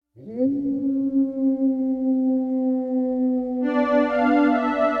Hi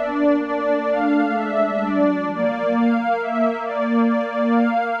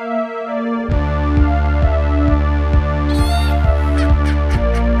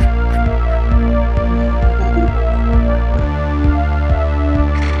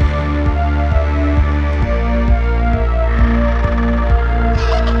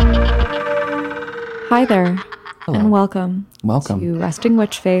there, Hello. and welcome to Resting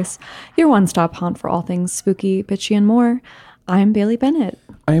Witch Face, your one-stop haunt for all things spooky, bitchy, and more. I'm Bailey Bennett.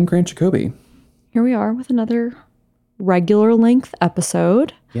 I am Grant Jacoby. Here we are with another regular length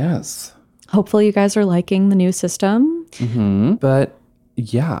episode. Yes. Hopefully you guys are liking the new system. But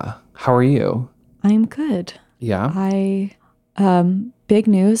yeah, how are you? I'm good. Yeah. Big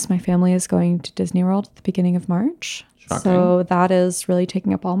news, my family is going to Disney World at the beginning of March. Shocking. So that is really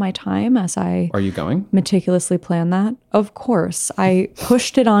taking up all my time as I Are you going? meticulously plan that. Of course, I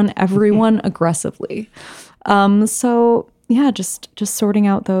pushed it on everyone aggressively. So yeah, just sorting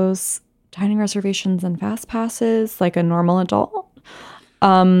out those dining reservations and fast passes like a normal adult.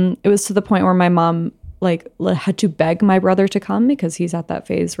 It was to the point where my mom had to beg my brother to come because he's at that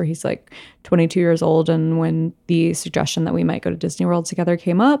phase where he's like 22 years old. And when the suggestion that we might go to Disney World together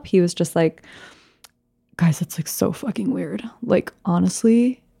came up, he was just like, guys, it's like so fucking weird. Like,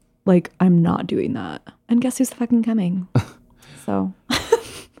 honestly, like I'm not doing that. And guess who's fucking coming? So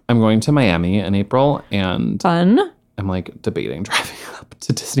I'm going to Miami in April and fun. I'm like debating driving up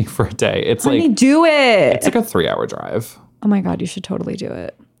to Disney for a day. It's Honey, like do it. it's like a 3-hour drive. Oh my God, you should totally do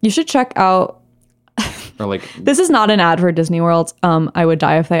it. You should check out. Or like This is not an ad for Disney World. I would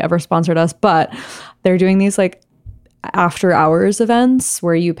die if they ever sponsored us, but they're doing these like after hours events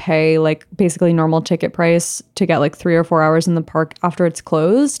where you pay like basically normal ticket price to get like 3 or 4 hours in the park after it's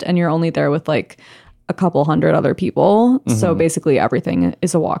closed, and you're only there with like a couple hundred other people. So basically everything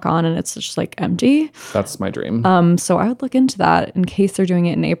is a walk on and it's just like empty. that's my dream. So I would look into that in case they're doing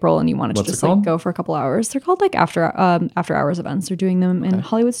it in April and you wanted What's to it just like called? go for a couple hours. They're called like after hours events. They're doing them in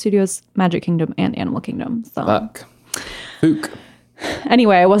Hollywood Studios, Magic Kingdom, and Animal Kingdom. So Fuck. Fook.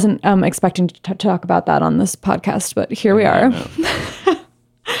 anyway, I wasn't expecting to talk about that on this podcast, but here we are.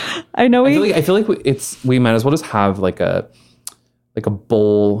 I know I feel like we might as well just have like a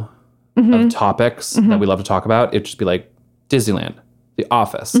bowl of topics that we love to talk about. It'd just be like Disneyland, The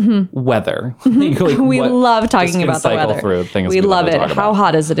Office, weather. Like, we love just talking gonna about the cycle weather. through things We love to it. talk How about.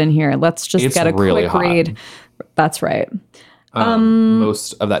 hot is it in here? Let's just It's get a really quick hot. read. That's right.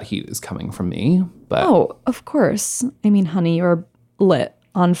 Most of that heat is coming from me, but Oh, of course. I mean, honey, you're lit,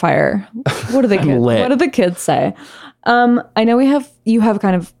 on fire. What do the kids? lit. What do the kids say? I know you have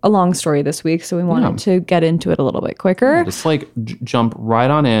kind of a long story this week, so we wanted to get into it a little bit quicker. just like jump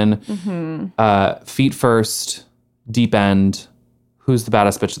right on in. Feet first, deep end. Who's the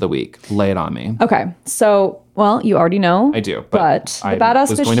baddest bitch of the week? Lay it on me. Okay, so well, you already know. I do, but I the badass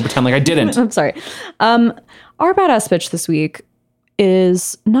was bitch. going to pretend like I didn't. I'm sorry. Our badass bitch this week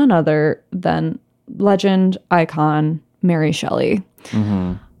is none other than legend icon Mary Shelley.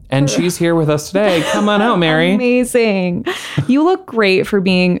 And she's here with us today. Come on out, Mary. Amazing. You look great for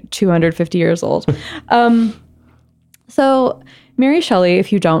being 250 years old. So Mary Shelley,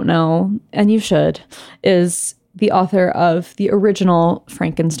 if you don't know, and you should, is the author of the original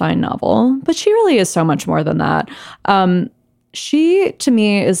Frankenstein novel, but she really is so much more than that. She, to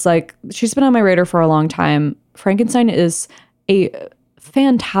me, is like, she's been on my radar for a long time. Frankenstein is a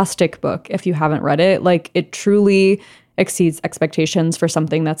fantastic book if you haven't read it. Like, it truly exceeds expectations for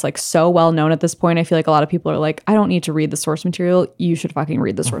something that's like so well known at this point. I feel like a lot of people are like, I don't need to read the source material. You should fucking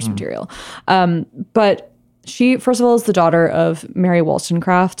read the source material. But she, first of all, is the daughter of Mary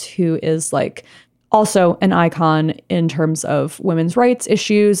Wollstonecraft, who is like also an icon in terms of women's rights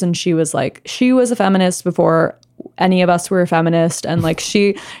issues. And she was a feminist before any of us were a feminist. And like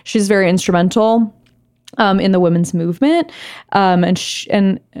she's very instrumental in the women's movement.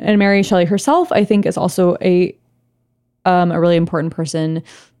 And Mary Shelley herself, I think, is also a really important person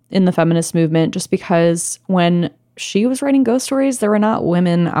in the feminist movement, just because when she was writing ghost stories, there were not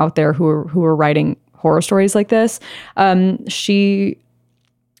women out there who were writing horror stories like this. She,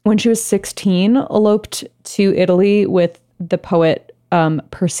 when she was 16, eloped to Italy with the poet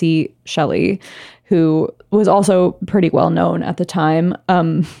Percy Shelley, who was also pretty well known at the time.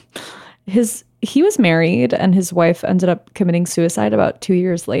 He was married, and his wife ended up committing suicide about 2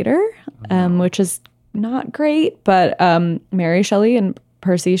 years later, which is not great. But Mary Shelley and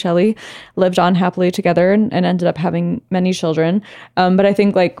Percy Shelley lived on happily together and ended up having many children. But I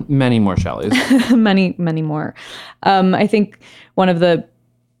think like Many more Shelleys. many more. I think one of the,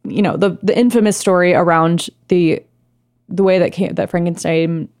 the infamous story around the the way that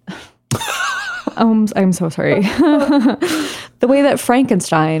Frankenstein. I'm so sorry. The way that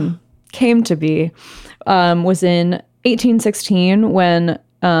Frankenstein came to be was in 1816 when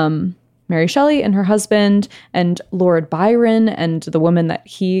Mary Shelley and her husband and Lord Byron and the woman that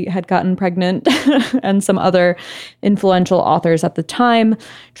he had gotten pregnant and some other influential authors at the time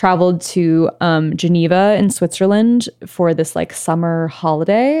traveled to Geneva in Switzerland for this like summer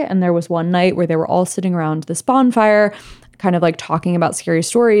holiday. And there was one night where they were all sitting around this bonfire, kind of like talking about scary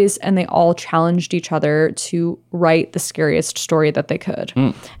stories, and they all challenged each other to write the scariest story that they could.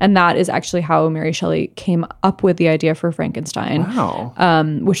 And that is actually how Mary Shelley came up with the idea for Frankenstein. Wow.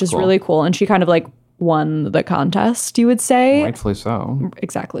 Which is really cool. And she kind of like won the contest, you would say. Rightfully so.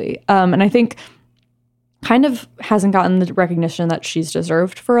 Exactly. And I think kind of hasn't gotten the recognition that she's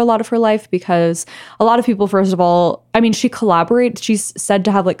deserved for a lot of her life, because a lot of people, first of all, I mean, she's said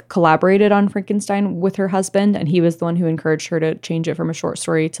to have like collaborated on Frankenstein with her husband, and he was the one who encouraged her to change it from a short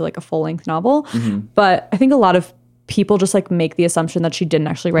story to like a full-length novel. But I think a lot of people just like make the assumption that she didn't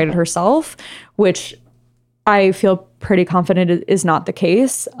actually write it herself, which I feel pretty confident is not the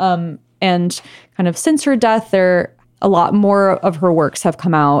case. And kind of since her death, a lot more of her works have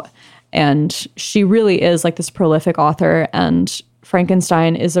come out. And she really is like this prolific author. And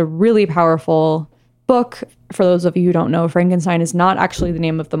Frankenstein is a really powerful book. For those of you who don't know, Frankenstein is not actually the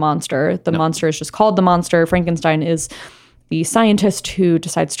name of the monster. The monster is just called the monster. Frankenstein is the scientist who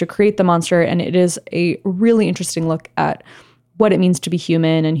decides to create the monster. And it is a really interesting look at what it means to be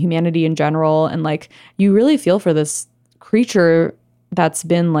human and humanity in general. And like, you really feel for this creature that's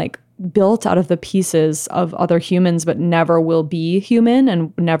been like built out of the pieces of other humans, but never will be human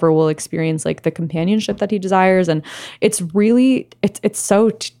and never will experience like the companionship that he desires. And it's really, it's so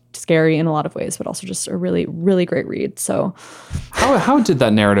scary in a lot of ways, but also just a really, really great read. So how did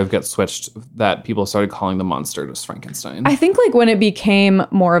that narrative get switched that people started calling the monster just Frankenstein? I think like when it became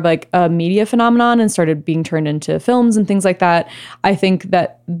more of like a media phenomenon and started being turned into films and things like that, I think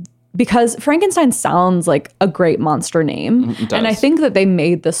that because Frankenstein sounds like a great monster name. And I think that they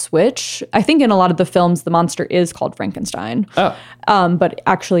made the switch. I think in a lot of the films, the monster is called Frankenstein. But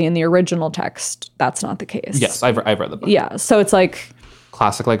actually in the original text, that's not the case. Yes, I've read the book. Yeah, so it's like...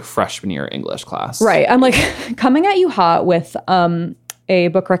 Classic like freshman year English class. Right. I'm like coming at you hot with a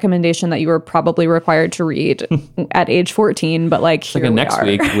book recommendation that you were probably required to read at age 14, but like here like next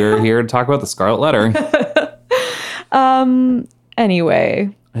week, we're here to talk about the Scarlet Letter.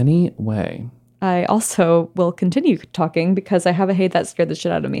 Anyway, I also will continue talking because I have a hate that scared the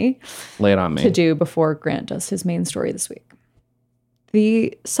shit out of me. Lay it on me. To do before Grant does his main story this week.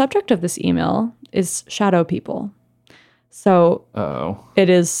 The subject of this email is shadow people. So it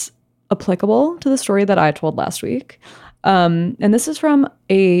is applicable to the story that I told last week. And this is from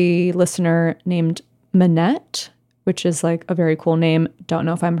a listener named Manette, which is like a very cool name. Don't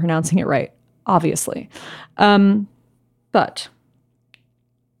know if I'm pronouncing it right, obviously. But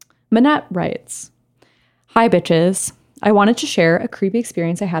Manette writes, "Hi, bitches. I wanted to share a creepy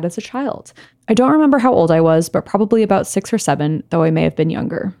experience I had as a child. I don't remember how old I was, but probably about 6 or 7, though I may have been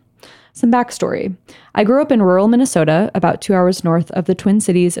younger. Some backstory. I grew up in rural Minnesota, about 2 hours north of the Twin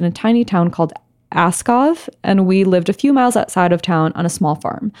Cities in a tiny town called Askov, and we lived a few miles outside of town on a small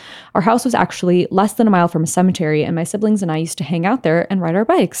farm. Our house was actually less than a mile from a cemetery, and my siblings and I used to hang out there and ride our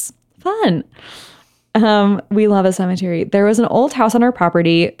bikes. Fun. We love a cemetery. There was an old house on our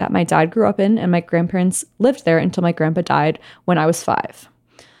property that my dad grew up in, and my grandparents lived there until my grandpa died when I was 5.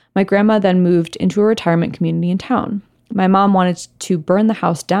 My grandma then moved into a retirement community in town. My mom wanted to burn the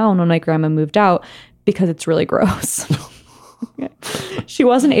house down when my grandma moved out because it's really gross. She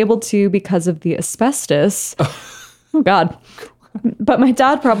wasn't able to because of the asbestos. Oh, God. But my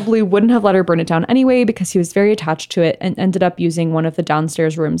dad probably wouldn't have let her burn it down anyway because he was very attached to it and ended up using one of the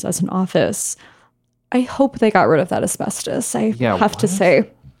downstairs rooms as an office. I hope they got rid of that asbestos, I have to say.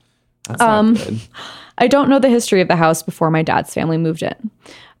 That's not good. I don't know the history of the house before my dad's family moved in.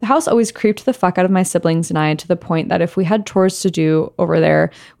 The house always creeped the fuck out of my siblings and I, to the point that if we had chores to do over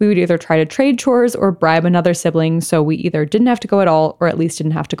there, we would either try to trade chores or bribe another sibling, so we either didn't have to go at all or at least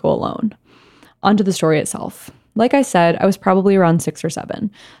didn't have to go alone. On to the story itself. Like I said, I was probably around 6 or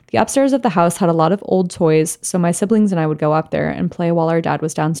 7. The upstairs of the house had a lot of old toys, so my siblings and I would go up there and play while our dad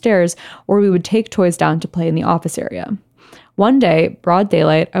was downstairs, or we would take toys down to play in the office area. One day, broad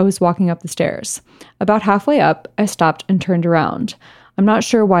daylight, I was walking up the stairs. About halfway up, I stopped and turned around. I'm not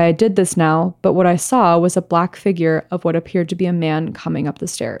sure why I did this now, but what I saw was a black figure of what appeared to be a man coming up the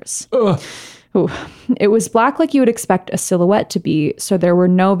stairs. Ooh. It was black like you would expect a silhouette to be, so there were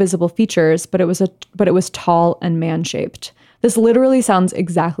no visible features, but it was tall and man-shaped. This literally sounds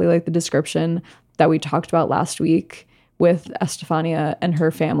exactly like the description that we talked about last week with Estefania and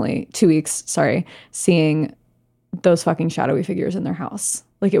her family, 2 weeks, sorry, seeing those fucking shadowy figures in their house.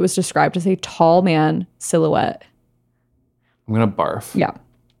 Like, it was described as a tall man silhouette. I'm going to barf. Yeah.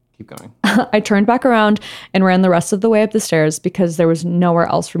 Keep going. I turned back around and ran the rest of the way up the stairs because there was nowhere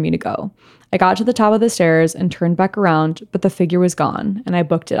else for me to go. I got to the top of the stairs and turned back around, but the figure was gone, and I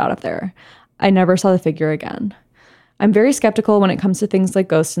booked it out of there. I never saw the figure again. I'm very skeptical when it comes to things like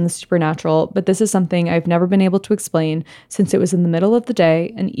ghosts and the supernatural, but this is something I've never been able to explain since it was in the middle of the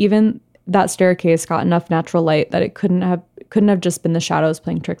day, and even that staircase got enough natural light that it couldn't have just been the shadows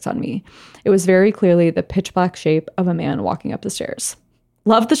playing tricks on me. It was very clearly the pitch black shape of a man walking up the stairs.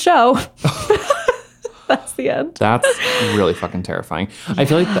 Love the show. That's the end. That's really fucking terrifying. I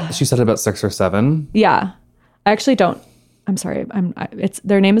feel like she said about 6 or 7. Yeah. I actually don't. I'm sorry.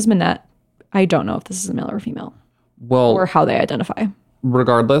 Their name is Minette. I don't know if this is a male or female. Well, or how they identify.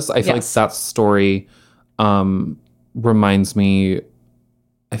 Regardless, I feel like that story reminds me.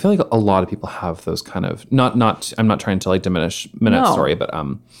 I feel like a lot of people have those kind of not. I'm not trying to like diminish Minette's story, but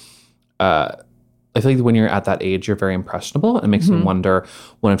I feel like when you're at that age, you're very impressionable, and it makes me wonder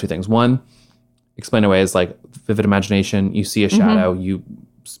one of two things. One, explain away is like vivid imagination. You see a shadow, you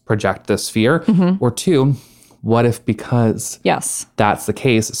project this fear, or two. What if because that's the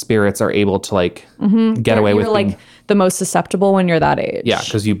case, spirits are able to like get away with like the most susceptible when you're that age. Yeah,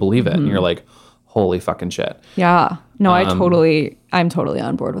 because you believe it and you're like, holy fucking shit. Yeah. No, I'm totally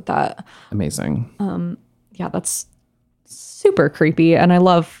on board with that. Amazing. Yeah, that's super creepy. And I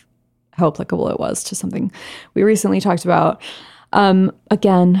love how applicable it was to something we recently talked about.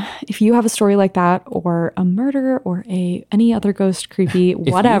 Again, if you have a story like that or a murder or any other ghost creepy,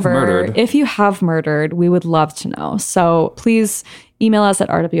 whatever, if you have murdered, we would love to know. So please email us at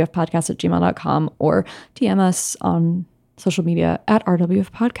rwfpodcast@gmail.com or DM us on social media at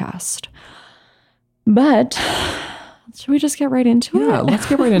rwfpodcast. But should we just get right into it? Yeah, let's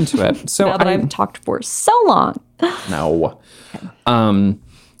get right into it. So now that I've talked for so long. No. Okay.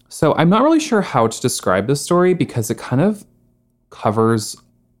 So I'm not really sure how to describe this story because it kind of covers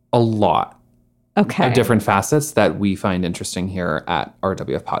a lot of different facets that we find interesting here at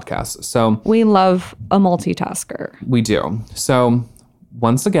RWF Podcast. So we love a multitasker. We do. So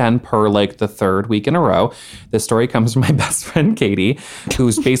once again, per like the third week in a row, this story comes from my best friend, Katie,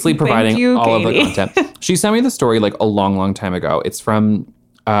 who's basically providing all of the content. She sent me the story like a long, long time ago. It's from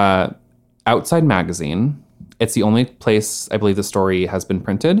Outside Magazine. It's the only place I believe the story has been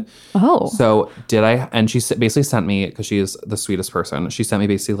printed. Oh. So and she basically sent me, because she is the sweetest person, she sent me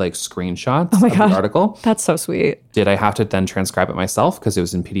basically like screenshots of the article. That's so sweet. Did I have to then transcribe it myself because it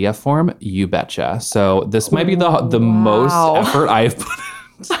was in PDF form? You betcha. So this might be the most effort I've put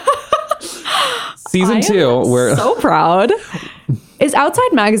in. Season 2. We're so proud. Is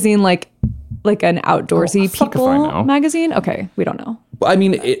Outside Magazine like an outdoorsy people magazine? Okay, we don't know. I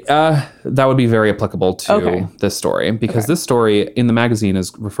mean, that would be very applicable to this story because this story in the magazine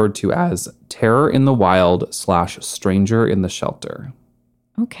is referred to as Terror in the Wild / Stranger in the Shelter.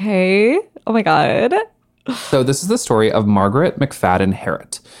 Okay. Oh my God. So this is the story of Margaret McFadden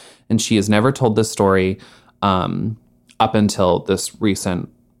Harrett. And she has never told this story up until this recent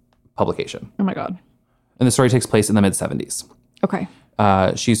publication. Oh my God. And the story takes place in the mid-70s. Okay.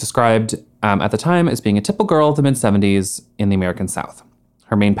 She's described at the time as being a typical girl of the mid-70s in the American South.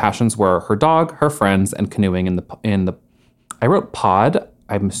 Her main passions were her dog, her friends, and canoeing in the I wrote pod.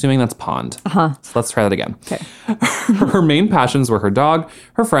 I'm assuming that's pond. So let's try that again. Okay. Her main passions were her dog,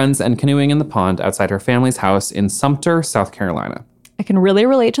 her friends, and canoeing in the pond outside her family's house in Sumter, South Carolina. I can really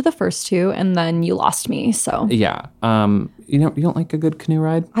relate to the first two, and then you lost me, so. Yeah. You don't like a good canoe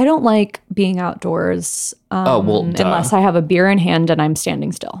ride? I don't like being outdoors unless I have a beer in hand and I'm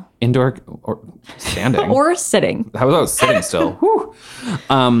standing still. Indoor or standing? Or sitting. How about sitting still? Whew.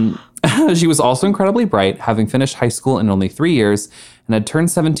 She was also incredibly bright, having finished high school in only 3 years, and had turned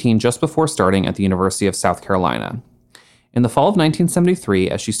 17 just before starting at the University of South Carolina. In the fall of 1973,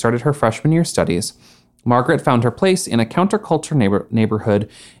 as she started her freshman year studies, Margaret found her place in a counterculture neighborhood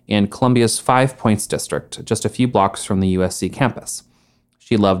in Columbia's Five Points district, just a few blocks from the USC campus.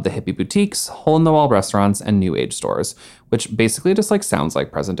 She loved the hippie boutiques, hole-in-the-wall restaurants, and new age stores, which basically just like sounds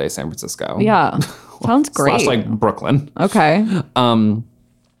like present-day San Francisco. Yeah, sounds great. / like Brooklyn. Okay.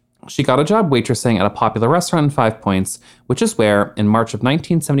 She got a job waitressing at a popular restaurant in Five Points, which is where, in March of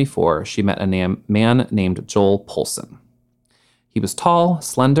 1974, she met a man named Joel Polson. He was tall,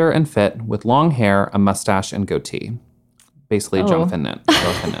 slender, and fit, with long hair, a mustache, and goatee. Basically, Jonathan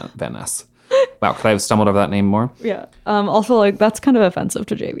Van Ness. Wow, could I have stumbled over that name more? Yeah. Also, like, that's kind of offensive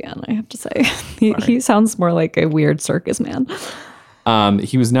to JVN, I have to say. He sounds more like a weird circus man.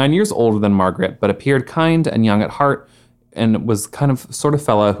 He was 9 years older than Margaret, but appeared kind and young at heart, and was kind of sort of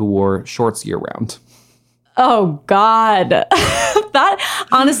fella who wore shorts year round. Oh, God. That,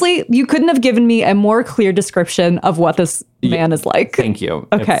 honestly, you couldn't have given me a more clear description of what this man is like. Thank you.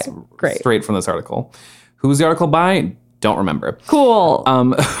 Okay, It's great. Straight from this article. Who's the article by? Don't remember. Cool.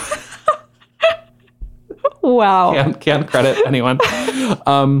 Wow. Can't credit anyone.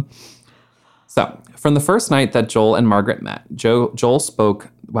 So, from the first night that Joel and Margaret met, Joel spoke...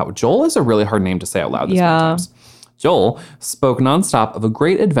 Wow, Joel is a really hard name to say out loud this many times. Joel spoke nonstop of a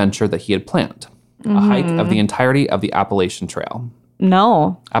great adventure that he had planned. A hike of the entirety of the Appalachian Trail.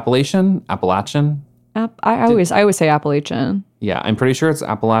 No. Appalachian? I always say Appalachian. Yeah, I'm pretty sure it's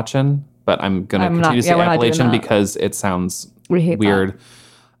Appalachian, but I'm going to continue to say Appalachian because it sounds weird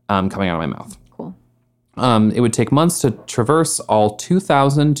coming out of my mouth. Cool. It would take months to traverse all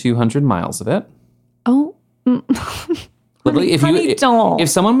 2,200 miles of it. Oh. Literally, don't. If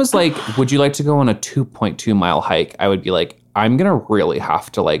someone was like, would you like to go on a 2.2 mile hike? I would be like, I'm going to really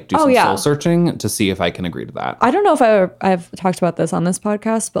have to like do some soul searching to see if I can agree to that. I don't know if I've talked about this on this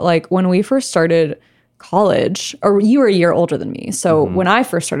podcast, but like when we first started college, or you were a year older than me. So when I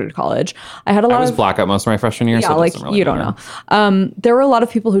first started college, I had a lot I was blackout most of my freshman year. Yeah, so like really you don't know. There were a lot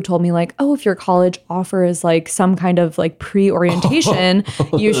of people who told me like, oh, if your college offers like some kind of like pre-orientation,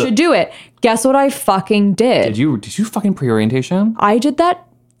 you should do it. Guess what I fucking did? Did you fucking pre-orientation? I did that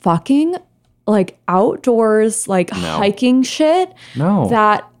fucking like outdoors, like hiking shit. No.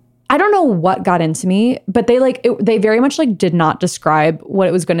 That I don't know what got into me, but they very much like did not describe what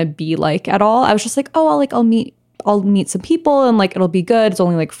it was going to be like at all. I was just like, oh, I'll meet some people and like it'll be good. It's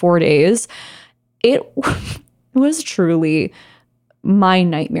only like 4 days. It was truly my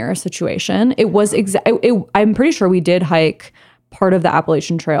nightmare situation. It was I'm pretty sure we did hike part of the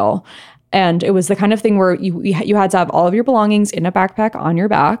Appalachian Trail. And it was the kind of thing where you had to have all of your belongings in a backpack on your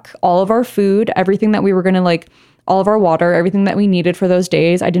back, all of our food, everything that we were going to like, all of our water, everything that we needed for those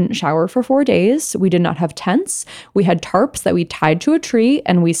days. I didn't shower for 4 days. We did not have tents. We had tarps that we tied to a tree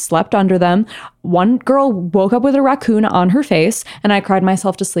and we slept under them. One girl woke up with a raccoon on her face and I cried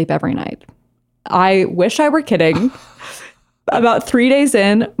myself to sleep every night. I wish I were kidding. About 3 days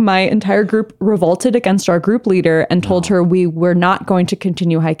in, my entire group revolted against our group leader and told her we were not going to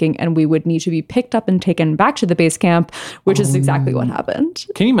continue hiking and we would need to be picked up and taken back to the base camp, which is exactly what happened.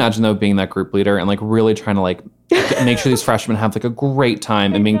 Can you imagine though being that group leader and like really trying to like make sure these freshmen have like a great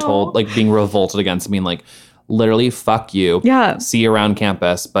time and being told like being revolted against and being like literally fuck you. Yeah. See you around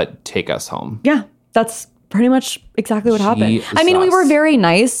campus, but take us home. Yeah, that's pretty much exactly what happened. I mean, we were very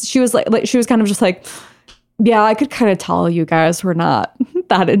nice. She was like she was kind of just like, yeah, I could kind of tell you guys were not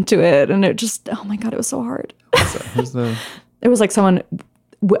that into it. And it just, oh my God, it was so hard. It was like someone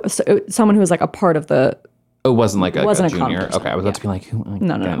who was like a part of the... It wasn't like a junior. Person. Okay, I was about to be like,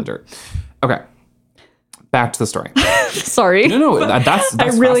 no. In the dirt. Okay, back to the story. Sorry. No, that's I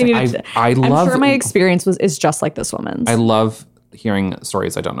really needed to... I'm sure my experience is just like this woman's. I love hearing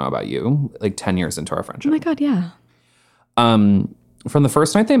stories I don't know about you, like 10 years into our friendship. Oh my God, yeah. From the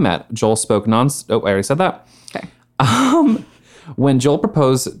first night they met, Joel spoke I already said that. Okay. When Joel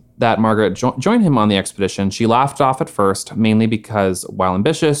proposed that Margaret join him on the expedition, she laughed off at first, mainly because, while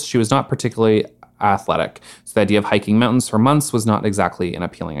ambitious, she was not particularly athletic. So the idea of hiking mountains for months was not exactly an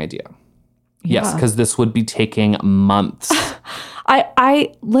appealing idea. Yeah. Yes, because this would be taking months.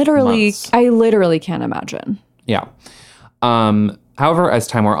 I literally can't imagine. Yeah. However, as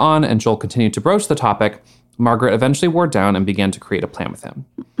time wore on and Joel continued to broach the topic, Margaret eventually wore down and began to create a plan with him.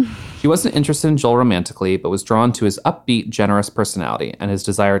 She wasn't interested in Joel romantically, but was drawn to his upbeat, generous personality and his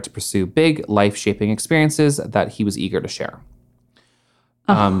desire to pursue big, life-shaping experiences that he was eager to share.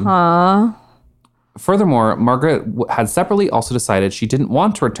 Furthermore, Margaret had separately also decided she didn't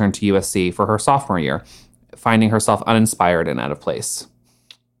want to return to USC for her sophomore year, finding herself uninspired and out of place.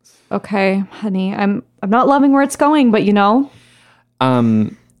 Okay, honey, I'm not loving where it's going, but you know.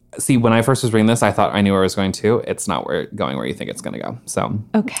 See, when I first was reading this, I thought I knew where it was going to. It's not going where you think it's going to go. So,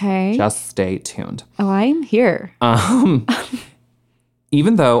 okay, just stay tuned. Oh, I'm here.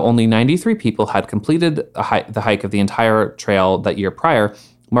 Even though only 93 people had completed the hike of the entire trail that year prior,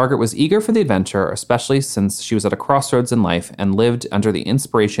 Margaret was eager for the adventure, especially since she was at a crossroads in life and lived under the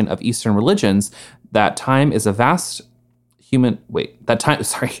inspiration of Eastern religions. That time is vast and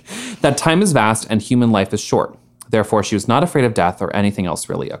human life is short. Therefore, she was not afraid of death or anything else,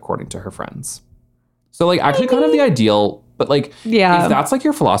 really, according to her friends. So, like, actually kind of the ideal, but, like, if that's, like,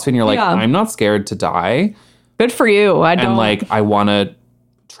 your philosophy and you're like, I'm not scared to die. Good for you. And, like, I want to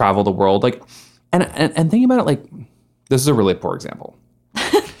travel the world. Like, and thinking about it, like, this is a really poor example.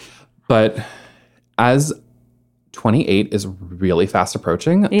 But as 28 is really fast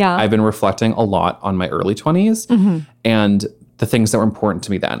approaching. Yeah. I've been reflecting a lot on my early 20s and the things that were important to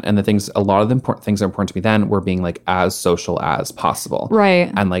me then. And a lot of the important things that were important to me then were being like as social as possible.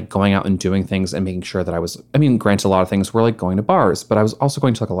 Right. And like going out and doing things and making sure that granted, a lot of things were like going to bars, but I was also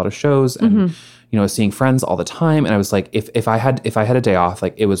going to like a lot of shows and, seeing friends all the time. And I was like, if I had a day off,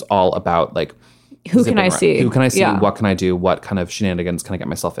 like it was all about like, Who can I see? Who can I see? Yeah. What can I do? What kind of shenanigans can I get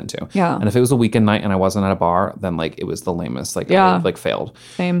myself into? Yeah. And if it was a weekend night and I wasn't at a bar, then like it was the lamest. Like I like failed.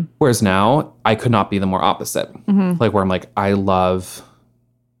 Same. Whereas now I could not be the more opposite. Like where I'm like, I love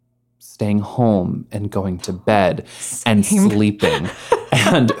staying home and going to bed and sleeping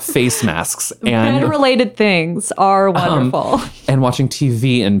and face masks and Bed-related things are wonderful. and watching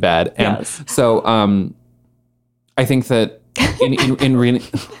TV in bed. And Yes. so I think that in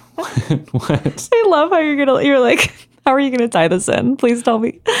what? I love how you're like, how are you gonna tie this in? Please tell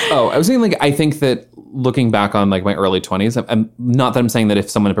me. Oh, I was saying like I think that looking back on like my early 20s, I'm not that I'm saying that if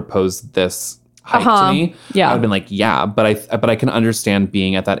someone had proposed this hike to me, Yeah. I would have been like, yeah, but I can understand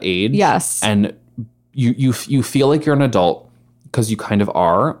being at that age. Yes. And you feel like you're an adult because you kind of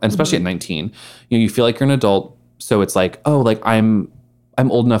are, and especially at 19, you feel like you're an adult. So it's like, oh, like I'm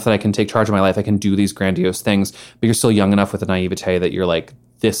old enough that I can take charge of my life. I can do these grandiose things, but you're still young enough with a naivete that you're like,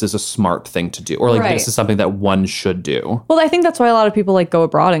 this is a smart thing to do, or like this is something that one should do. Well, I think that's why a lot of people like go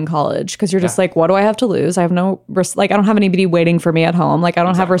abroad in college, because you're just like, what do I have to lose? I have no I don't have anybody waiting for me at home. Like I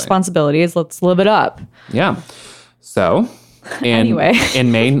don't have responsibilities. Let's live it up. Yeah. So in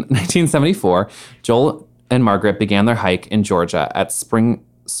May 1974, Joel and Margaret began their hike in Georgia at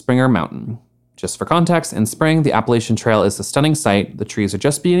Springer Mountain. Just for context, in spring, the Appalachian Trail is a stunning sight. The trees are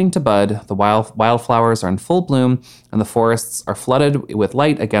just beginning to bud, the wildflowers are in full bloom, and the forests are flooded with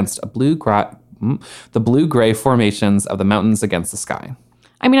light against the blue-gray formations of the mountains against the sky.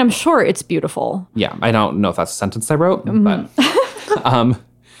 I mean, I'm sure it's beautiful. Yeah, I don't know if that's a sentence I wrote, but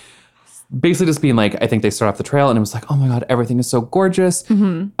basically just being like, I think they start off the trail, and it was like, oh my God, everything is so gorgeous.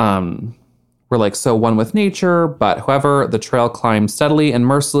 We're like so one with nature, but however, the trail climbed steadily and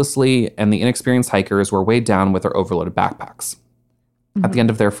mercilessly, and the inexperienced hikers were weighed down with their overloaded backpacks. At the end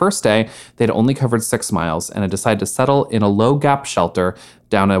of their first day, they'd only covered 6 miles and had decided to settle in a low-gap shelter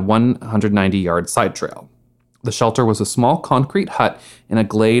down a 190-yard side trail. The shelter was a small concrete hut in a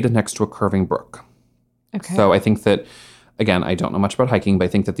glade next to a curving brook. Okay. So I think that, again, I don't know much about hiking, but I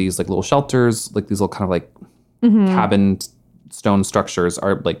think that these like little shelters, like these little kind of like cabin stone structures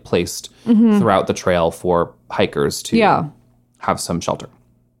are like placed throughout the trail for hikers to have some shelter.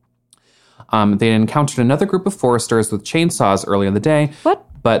 They encountered another group of foresters with chainsaws earlier in the day. What?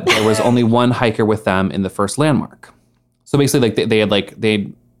 But there was only one hiker with them in the first landmark. So basically, like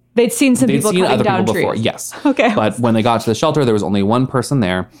they'd seen some people cutting other down people trees. before. Yes. Okay. But when they got to the shelter, there was only one person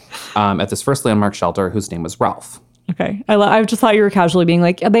there at this first landmark shelter whose name was Ralph. Okay. I just thought you were casually being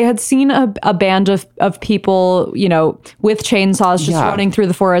like, they had seen a band of people, with chainsaws just running through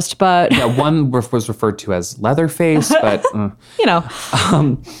the forest, but... Yeah, one was referred to as Leatherface, but...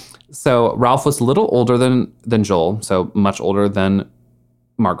 So Ralph was a little older than Joel, so much older than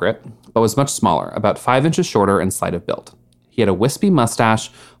Margaret, but was much smaller, about 5 inches shorter and slight of build. He had a wispy mustache,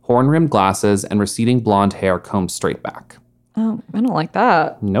 horn-rimmed glasses, and receding blonde hair combed straight back. Oh, I don't like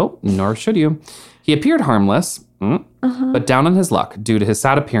that. Nope, nor should you. He appeared harmless, but down on his luck due to his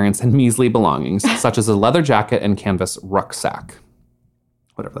sad appearance and measly belongings, such as a leather jacket and canvas rucksack.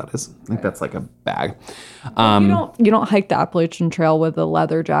 Whatever that is. I think that's like a bag. You don't hike the Appalachian Trail with a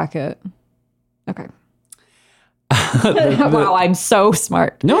leather jacket. Okay. Wow, I'm so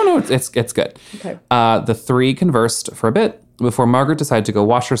smart. No, it's good. Okay. The three conversed for a bit before Margaret decided to go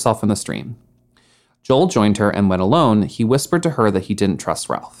wash herself in the stream. Joel joined her, and when alone, he whispered to her that he didn't trust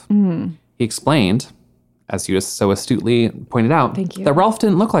Ralph. He explained, as you just so astutely pointed out, that Ralph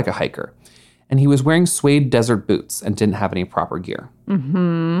didn't look like a hiker, and he was wearing suede desert boots and didn't have any proper gear.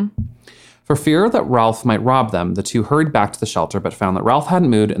 For fear that Ralph might rob them, the two hurried back to the shelter, but found that Ralph hadn't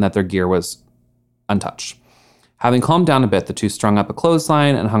moved and that their gear was untouched. Having calmed down a bit, the two strung up a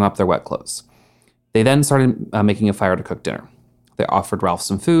clothesline and hung up their wet clothes. They then started making a fire to cook dinner. They offered Ralph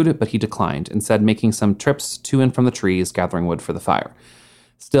some food, but he declined, instead making some trips to and from the trees, gathering wood for the fire.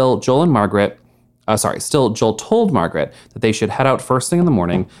 Still, Joel told Margaret that they should head out first thing in the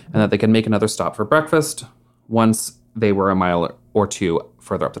morning and that they could make another stop for breakfast once they were a mile or two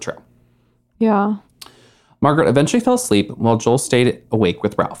further up the trail. Yeah. Margaret eventually fell asleep while Joel stayed awake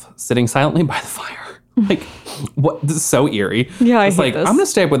with Ralph, sitting silently by the fire. Like, what? This is so eerie. Yeah, it's hate like, this. I'm going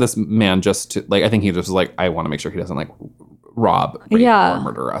to stay up with this man just to, like, I think he just was like, I want to make sure he doesn't, like, rob, rape, or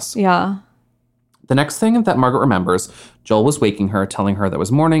murder us. Yeah. The next thing that Margaret remembers, Joel was waking her, telling her that it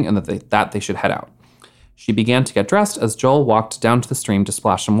was morning and that they should head out. She began to get dressed as Joel walked down to the stream to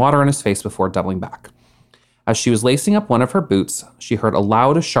splash some water on his face before doubling back. As she was lacing up one of her boots, she heard a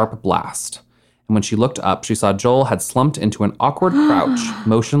loud, sharp blast. And when she looked up, she saw Joel had slumped into an awkward crouch,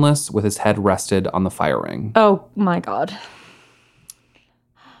 motionless, with his head rested on the fire ring. Oh, my God.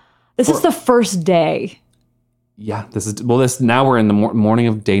 This is the first day. Yeah, now we're in the morning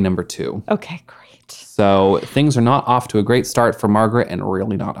of day number 2. Okay, great. So things are not off to a great start for Margaret and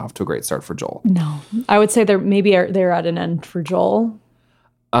really not off to a great start for Joel. No. I would say they're at an end for Joel.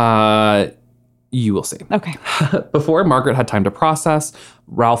 You will see. Okay. Before Margaret had time to process,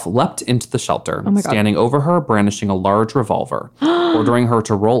 Ralph leapt into the shelter, standing over her, brandishing a large revolver, ordering her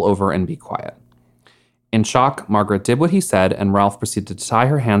to roll over and be quiet. In shock, Margaret did what he said, and Ralph proceeded to tie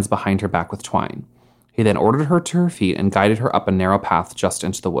her hands behind her back with twine. He then ordered her to her feet and guided her up a narrow path just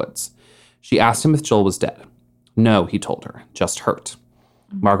into the woods. She asked him if Joel was dead. No, he told her, just hurt.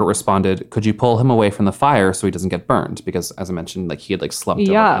 Margaret responded, could you pull him away from the fire so he doesn't get burned? Because, as I mentioned, he had slumped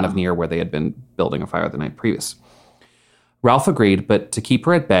over kind of near where they had been building a fire the night previous. Ralph agreed, but to keep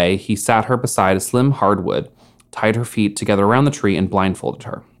her at bay, he sat her beside a slim hardwood, tied her feet together around the tree, and blindfolded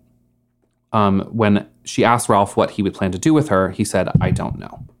her. When she asked Ralph what he would plan to do with her, he said, I don't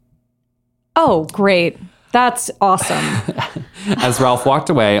know. Oh, great. That's awesome. As Ralph walked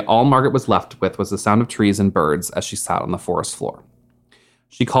away, all Margaret was left with was the sound of trees and birds as she sat on the forest floor.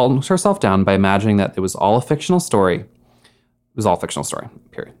 She calmed herself down by imagining that it was all a fictional story. It was all a fictional story,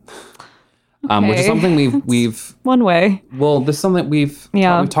 period. Which is something we've one way. Well, this is something we've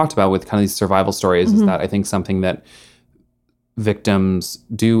talked about with kind of these survival stories, is that I think something that victims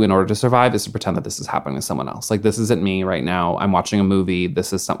do in order to survive is to pretend that this is happening to someone else. This isn't me right now. I'm watching a movie.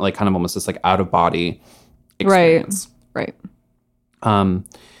 This is something kind of almost this out of body experience. Right.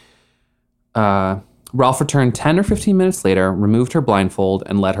 Ralph returned 10 or 15 minutes later, removed her blindfold,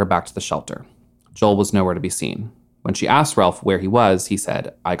 and led her back to the shelter. Joel was nowhere to be seen. When she asked Ralph where he was, he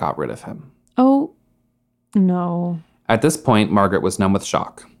said, I got rid of him. Oh, no. At this point, Margaret was numb with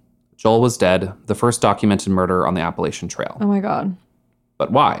shock. Joel was dead, the first documented murder on the Appalachian Trail. Oh, my God.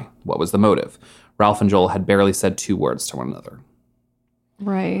 But why? What was the motive? Ralph and Joel had barely said 2 words to one another.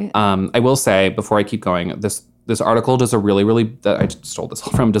 Right. I will say, before I keep going, this article does a really, that I stole this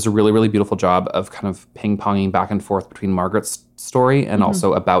from, does a really beautiful job of kind of ping-ponging back and forth between Margaret's story and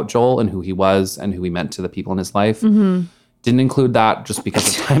also about Joel and who he was and who he meant to the people in his life. Mm-hmm. Didn't include that just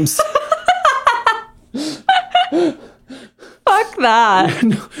because of times. Fuck that.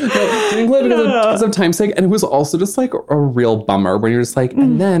 No, didn't include it because of time's sake. And it was also just a real bummer when you're just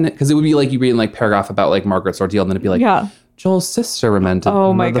and then, because it would be you read paragraph about Margaret's ordeal, and then it'd be Joel's sister remembered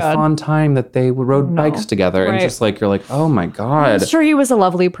the fond time that they rode bikes together. Right. And just you're oh my God. I'm sure he was a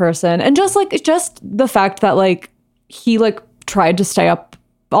lovely person. And just the fact that he tried to stay up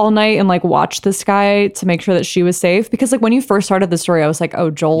all night and watch this guy to make sure that she was safe. Because when you first started the story, I was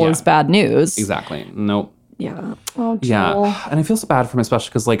oh, Joel is bad news. Exactly. Nope. Yeah. Oh, Joel. Yeah. And I feel so bad for him, especially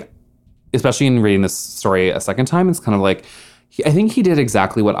because especially in reading this story a second time, it's kind of I think he did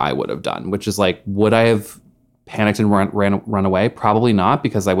exactly what I would have done, which is would I have panicked and run away? Probably not,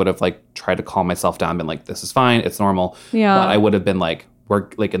 because I would have tried to calm myself down, been this is fine, it's normal. Yeah. But I would have been we're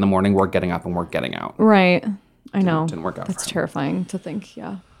in the morning, we're getting up and we're getting out. Right. I know. Didn't work out. That's terrifying to think.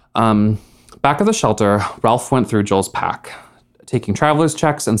 Yeah. Back at the shelter, Ralph went through Joel's pack, taking traveler's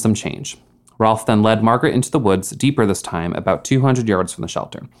checks and some change. Ralph then led Margaret into the woods, deeper this time, about 200 yards from the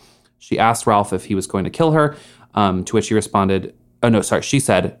shelter. She asked Ralph if he was going to kill her, to which he responded, she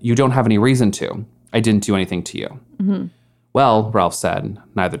said, you don't have any reason to. I didn't do anything to you. Mm-hmm. Well, Ralph said,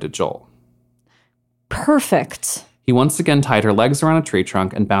 neither did Joel. Perfect. He once again tied her legs around a tree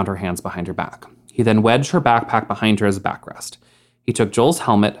trunk and bound her hands behind her back. He then wedged her backpack behind her as a backrest. He took Joel's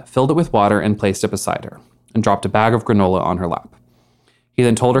helmet, filled it with water, and placed it beside her, and dropped a bag of granola on her lap. He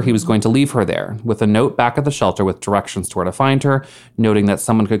then told her he was going to leave her there, with a note back at the shelter with directions to where to find her, noting that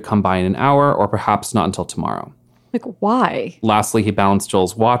someone could come by in an hour or perhaps not until tomorrow. Why? Lastly, he balanced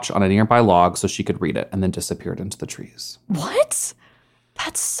Joel's watch on a nearby log so she could read it, and then disappeared into the trees. What?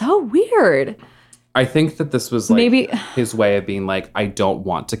 That's so weird. I think that this was maybe his way of being I don't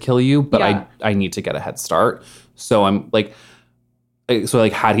want to kill you, but I need to get a head start. So I'm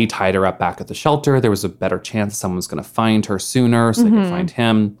had he tied her up back at the shelter, there was a better chance someone was going to find her sooner so they could find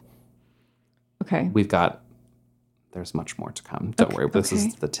him. Okay. There's much more to come. Don't worry. This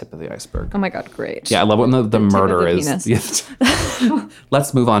is the tip of the iceberg. Oh my God, great. Yeah, I love when the murder is.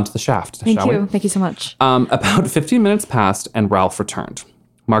 Let's move on to the shaft, shall we? Thank you so much. About 15 minutes passed and Ralph returned.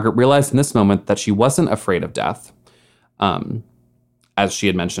 Margaret realized in this moment that she wasn't afraid of death, as she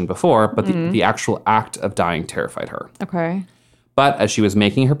had mentioned before, but the actual act of dying terrified her. Okay. But as she was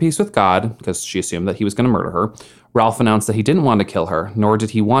making her peace with God, because she assumed that he was going to murder her, Ralph announced that he didn't want to kill her, nor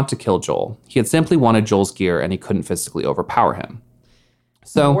did he want to kill Joel. He had simply wanted Joel's gear, and he couldn't physically overpower him.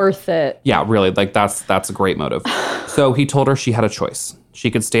 So Worth it. yeah, really, like that's a great motive. So he told her she had a choice.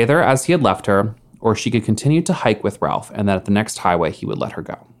 She could stay there as he had left her, or she could continue to hike with Ralph, and that at the next highway he would let her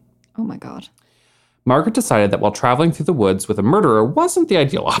go. Oh my God. Margaret decided that while traveling through the woods with a murderer wasn't the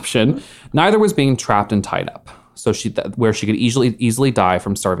ideal option, neither was being trapped and tied up, so where she could easily die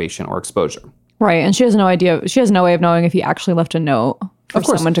from starvation or exposure. Right, and she has no idea. She has no way of knowing if he actually left a note for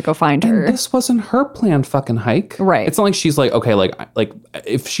someone to go find her. And this wasn't her planned fucking hike. Right. It's not like she's like, okay, like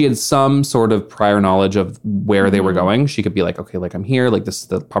if she had some sort of prior knowledge of where they were going, she could be like, okay, like I'm here, like this is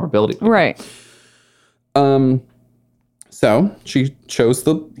the probability. Right. So she chose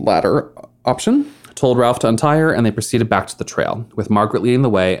the latter option, told Ralph to untie her, and they proceeded back to the trail, with Margaret leading the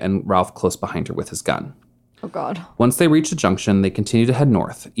way and Ralph close behind her with his gun. Oh, God. Once they reached a junction, they continued to head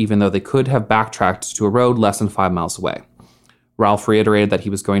north, even though they could have backtracked to a road less than 5 miles away. Ralph reiterated that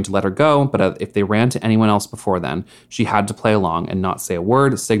he was going to let her go, but if they ran to anyone else before then, she had to play along and not say a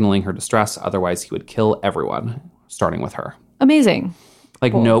word, signaling her distress, otherwise he would kill everyone, starting with her. Amazing.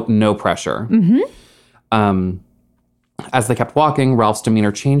 Like, cool. No pressure. Mm-hmm. As they kept walking, Ralph's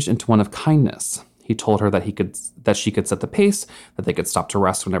demeanor changed into one of kindness. He told her that she could set the pace, that they could stop to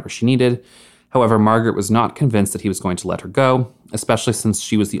rest whenever she needed. However, Margaret was not convinced that he was going to let her go, especially since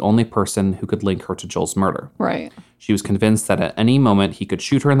she was the only person who could link her to Joel's murder. Right. She was convinced that at any moment he could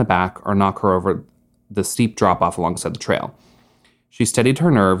shoot her in the back or knock her over the steep drop-off alongside the trail. She steadied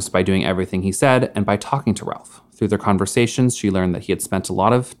her nerves by doing everything he said and by talking to Ralph. Through their conversations, she learned that he had spent a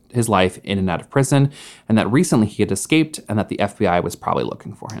lot of his life in and out of prison, and that recently he had escaped and that the FBI was probably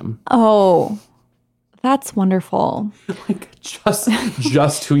looking for him. Oh, that's wonderful. Like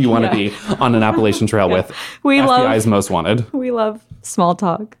just who you want to be on an Appalachian Trail with. FBI's most wanted. We love small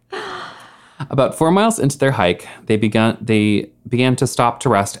talk. About 4 miles into their hike, they began to stop to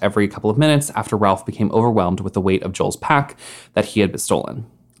rest every couple of minutes after Ralph became overwhelmed with the weight of Joel's pack that he had stolen.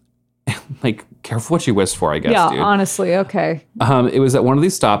 Like, careful what you wish for, I guess, yeah, dude. Honestly, okay. It was at one of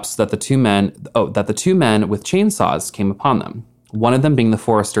these stops that the two men with chainsaws came upon them. One of them being the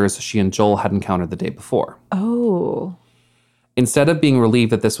foresters she and Joel had encountered the day before. Oh. Instead of being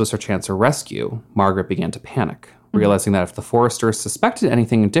relieved that this was her chance of rescue, Margaret began to panic, realizing that if the foresters suspected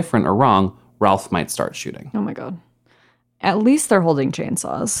anything different or wrong, Ralph might start shooting. Oh my God. At least they're holding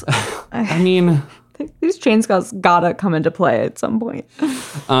chainsaws. I mean, these chainsaws gotta come into play at some point.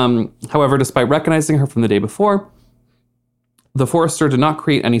 However, despite recognizing her from the day before, the forester did not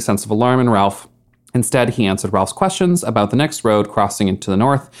create any sense of alarm in Ralph. Instead, he answered Ralph's questions about the next road crossing into the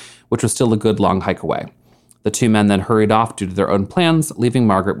north, which was still a good long hike away. The two men then hurried off due to their own plans, leaving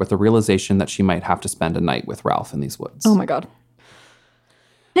Margaret with the realization that she might have to spend a night with Ralph in these woods. Oh my God.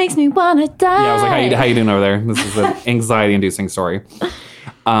 Makes me wanna die. Yeah, I was like, how you doing over there? This is an anxiety-inducing story.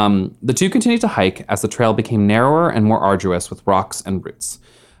 The two continued to hike as the trail became narrower and more arduous with rocks and roots.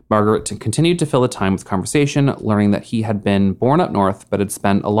 Margaret continued to fill the time with conversation, learning that he had been born up north, but had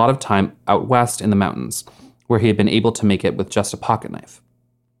spent a lot of time out west in the mountains, where he had been able to make it with just a pocket knife.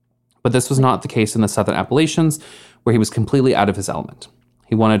 But this was not the case in the southern Appalachians, where he was completely out of his element.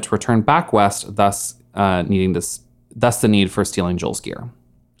 He wanted to return back west, thus the need for stealing Joel's gear.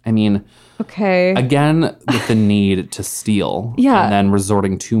 I mean, okay. Again, with the need to steal, yeah, and then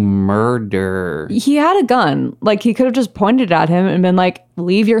resorting to murder. He had a gun. Like, he could have just pointed at him and been like,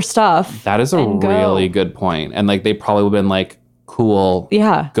 leave your stuff. That is a really good point. And like, they probably would have been like, cool.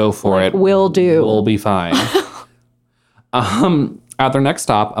 Yeah. Go for it. Will do. We'll be fine. At their next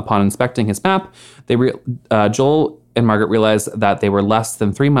stop, upon inspecting his map, Joel and Margaret realized that they were less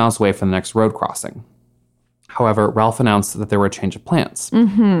than 3 miles away from the next road crossing. However, Ralph announced that there were a change of plans.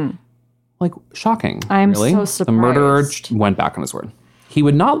 Mm-hmm. Like, shocking. I'm really? so surprised. The murderer went back on his word. He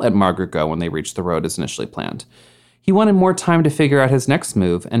would not let Margaret go when they reached the road as initially planned. He wanted more time to figure out his next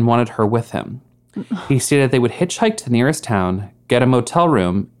move and wanted her with him. He stated they would hitchhike to the nearest town, get a motel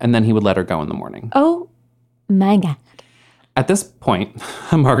room, and then he would let her go in the morning. Oh my God. At this point,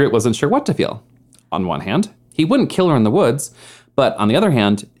 Margaret wasn't sure what to feel. On one hand, he wouldn't kill her in the woods, but on the other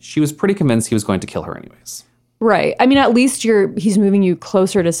hand, she was pretty convinced he was going to kill her anyways. Right. I mean, at least he's moving you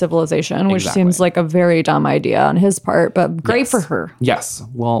closer to civilization, which seems like a very dumb idea on his part, but great for her. Yes.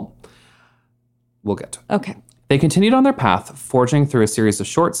 Well, we'll get to it. Okay. They continued on their path, forging through a series of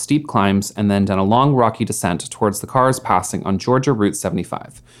short, steep climbs and then down a long, rocky descent towards the cars passing on Georgia Route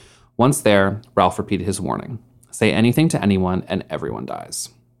 75. Once there, Ralph repeated his warning. Say anything to anyone and everyone dies.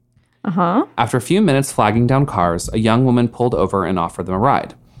 Uh-huh. After a few minutes flagging down cars, a young woman pulled over and offered them a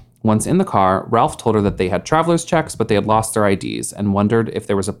ride. Once in the car, Ralph told her that they had traveler's checks, but they had lost their IDs and wondered if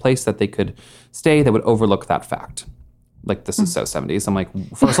there was a place that they could stay that would overlook that fact. Like, this is so 70s. I'm like,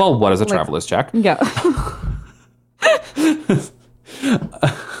 first of all, what is a traveler's check? Yeah.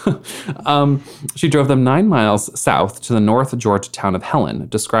 She drove them 9 miles south to the North Georgia town of Helen,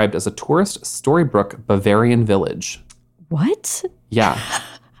 described as a tourist Storybrooke Bavarian village. What? Yeah.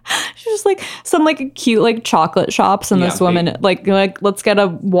 She's just like some like cute like chocolate shops, and Yeah, this woman like let's get a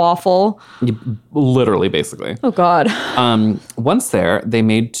waffle. Literally, basically. Oh God. Once there, they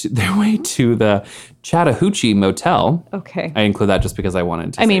made their way to the Chattahoochee Motel. Okay. I include that just because I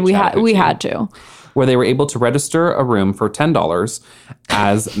wanted to. I mean, we had to. Where they were able to register a room for $10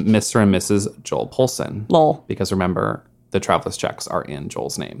 as Mr. and Mrs. Joel Polson. Lol. Because remember, the traveler's checks are in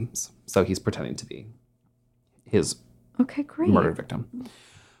Joel's names, so he's pretending to be his Okay, great. murdered victim.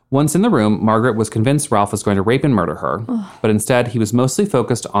 Once in the room, Margaret was convinced Ralph was going to rape and murder her, but instead he was mostly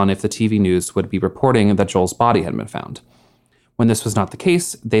focused on if the TV news would be reporting that Joel's body had been found. When this was not the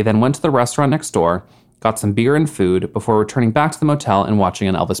case, they then went to the restaurant next door, got some beer and food before returning back to the motel and watching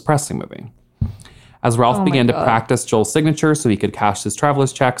an Elvis Presley movie. As Ralph began to practice Joel's signature so he could cash his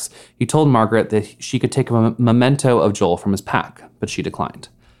traveler's checks, he told Margaret that she could take a memento of Joel from his pack, but she declined.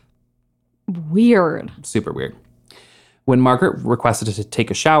 Weird. Super weird. When Margaret requested to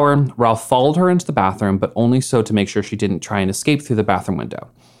take a shower, Ralph followed her into the bathroom, but only so to make sure she didn't try and escape through the bathroom window.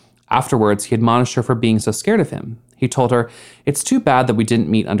 Afterwards, he admonished her for being so scared of him. He told her, "It's too bad that we didn't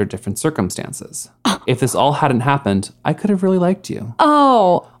meet under different circumstances. If this all hadn't happened, I could have really liked you."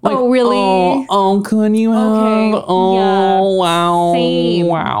 Oh, really? Oh, couldn't you have? Okay, Oh, yeah. wow. Same.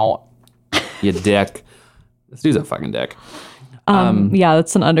 Wow. You dick. This dude's a fucking dick. Yeah,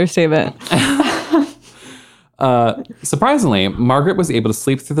 that's an understatement. Surprisingly, Margaret was able to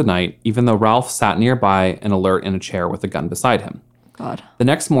sleep through the night, even though Ralph sat nearby and alert in a chair with a gun beside him. God. The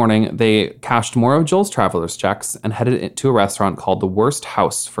next morning, they cashed more of Joel's traveler's checks and headed to a restaurant called the Worst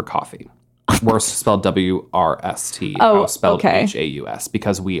House for coffee. Worst spelled W-R-S-T, house spelled okay. H-A-U-S,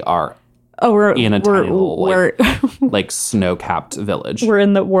 because we are we're in a tiny little, we're like snow-capped village. we're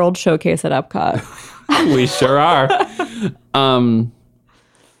in the World Showcase at Epcot. We sure are.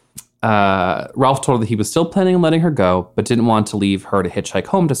 Ralph told her that he was still planning on letting her go, but didn't want to leave her to hitchhike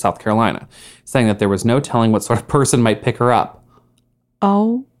home to South Carolina, saying that there was no telling what sort of person might pick her up.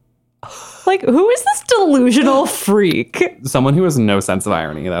 Oh. Like, who is this delusional freak? Someone who has no sense of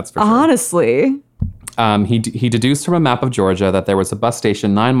irony, that's for sure. Honestly. He deduced from a map of Georgia that there was a bus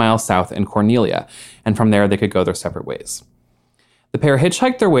station 9 miles south in Cornelia, and from there they could go their separate ways. The pair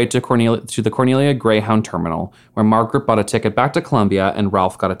hitchhiked their way to the Cornelia Greyhound Terminal, where Margaret bought a ticket back to Columbia and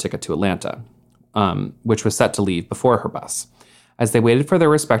Ralph got a ticket to Atlanta, which was set to leave before her bus. As they waited for their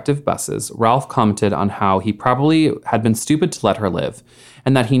respective buses, Ralph commented on how he probably had been stupid to let her live,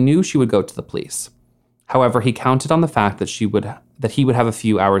 and that he knew she would go to the police. However, he counted on the fact that he would have a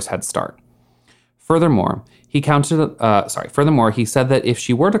few hours head start. Furthermore, he said that if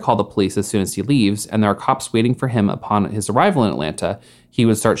she were to call the police as soon as he leaves, and there are cops waiting for him upon his arrival in Atlanta, he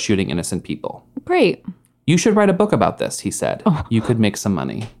would start shooting innocent people. Great. "You should write a book about this," he said. You could make some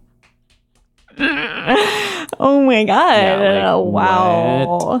money. Oh my God. Yeah, like,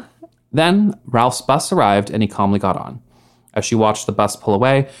 wow. what? Then Ralph's bus arrived and he calmly got on. As she watched the bus pull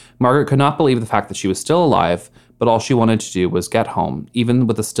away, Margaret could not believe the fact that she was still alive, but all she wanted to do was get home, even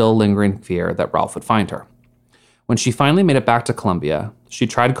with the still lingering fear that Ralph would find her. When she finally made it back to Columbia, she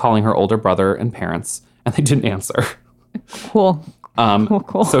tried calling her older brother and parents, and they didn't answer. Cool.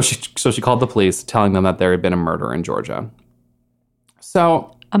 Cool. So she called the police, telling them that there had been a murder in Georgia.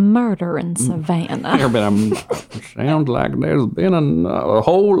 So A murder in Savannah. Sounds like there's been a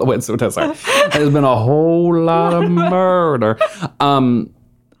whole. Wait, so sorry. There's been a whole lot of murder.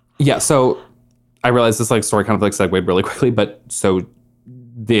 Yeah. So I realized this story kind of segued really quickly, but so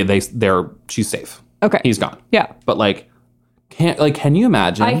she's safe. Okay. He's gone. Yeah. But can you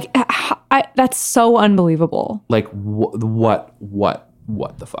imagine? That's so unbelievable. What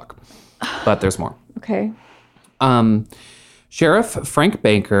the fuck? But there's more. Okay. Sheriff Frank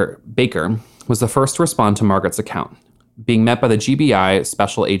Baker was the first to respond to Margaret's account, being met by the GBI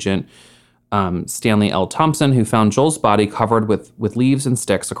Special Agent Stanley L. Thompson, who found Joel's body covered with leaves and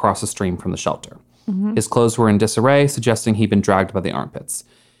sticks across a stream from the shelter. Mm-hmm. His clothes were in disarray, suggesting he'd been dragged by the armpits.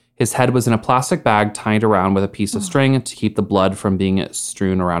 His head was in a plastic bag tied around with a piece of string to keep the blood from being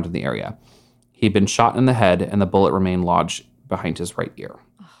strewn around in the area. He'd been shot in the head, and the bullet remained lodged behind his right ear.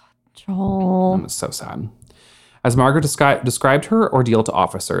 Joel. That was so sad. As Margaret described her ordeal to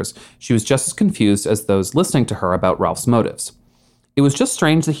officers, she was just as confused as those listening to her about Ralph's motives. "It was just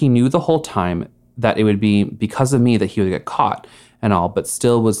strange that he knew the whole time that it would be because of me that he would get caught, and all, but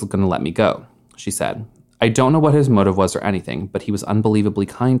still was going to let me go, she said. I don't know what his motive was or anything, but he was unbelievably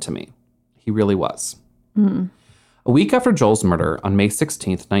kind to me. He really was. A week after Joel's murder, on May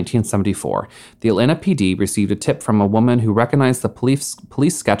 16th, 1974, the Atlanta PD received a tip from a woman who recognized the police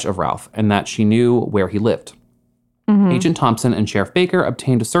sketch of Ralph and that she knew where he lived. Agent Thompson and Sheriff Baker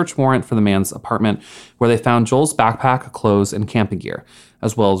obtained a search warrant for the man's apartment where they found Joel's backpack, clothes, and camping gear,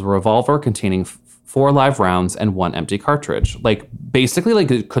 as well as a revolver containing 4 live rounds and 1 empty cartridge. Like, basically,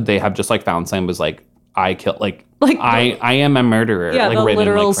 like, could they have just, like, found something was like, I killed, I am a murderer. Yeah, like, the written,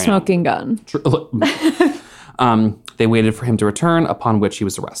 literal like, crayon. smoking gun. They waited for him to return, upon which he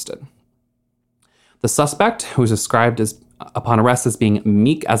was arrested. The suspect, who was described as upon arrest as being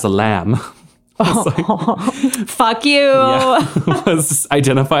meek as a lamb, Fuck you. was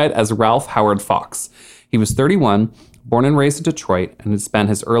identified as Ralph Howard Fox. He was 31, born and raised in Detroit, and had spent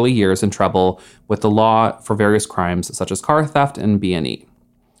his early years in trouble with the law for various crimes such as car theft and B&E.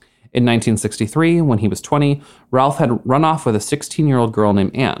 In 1963, when he was 20, Ralph had run off with a 16-year-old girl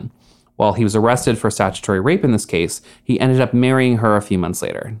named Anne. While he was arrested for statutory rape in this case, he ended up marrying her a few months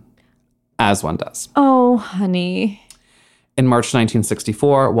later, as one does. Oh, honey. In March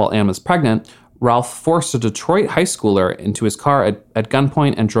 1964, while Anne was pregnant, Ralph forced a Detroit high schooler into his car at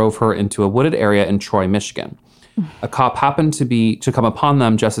gunpoint and drove her into a wooded area in Troy, Michigan. A cop happened to come upon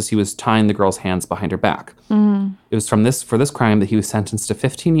them just as he was tying the girl's hands behind her back. It was for this crime that he was sentenced to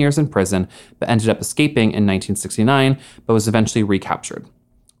 15 years in prison, but ended up escaping in 1969, but was eventually recaptured.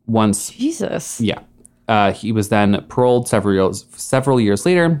 Jesus. Yeah. He was then paroled several years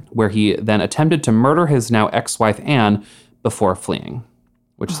later, where he then attempted to murder his now ex-wife Anne before fleeing,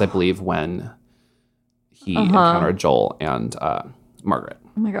 which is, I believe, when he encountered Joel and Margaret.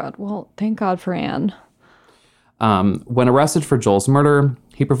 Oh my God. Well, thank God for Anne. When arrested for Joel's murder,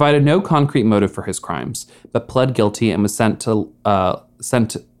 he provided no concrete motive for his crimes, but pled guilty and was sent to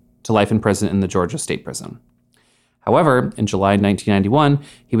life in prison in the Georgia State Prison. However, in July 1991,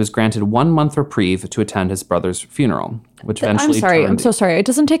 he was granted 1 month reprieve to attend his brother's funeral, which eventually I'm so sorry. It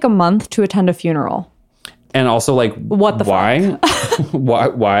doesn't take a month to attend a funeral. And also, like, what the why?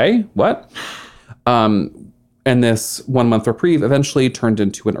 Why? What? And this 1 month reprieve eventually turned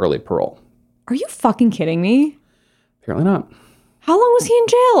into an early parole. Are you fucking kidding me? Apparently not. How long was he in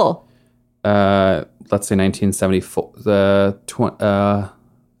jail? Let's say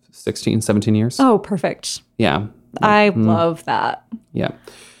 1974, 16, 17 years. Oh, perfect. Yeah. I love that. Yeah.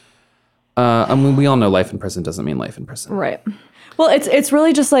 I mean, we all know life in prison doesn't mean life in prison. Right. Well, it's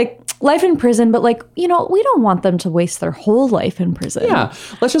really just like life in prison, but like, you know, we don't want them to waste their whole life in prison. Yeah.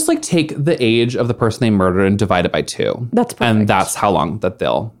 Let's just like take the age of the person they murdered and divide it by 2. That's perfect. And that's how long that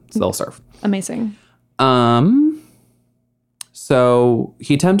they'll serve. Amazing. So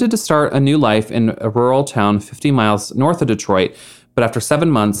he attempted to start a new life in a rural town 50 miles north of Detroit, but after 7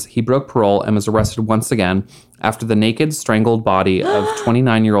 months, he broke parole and was arrested once again after the naked, strangled body of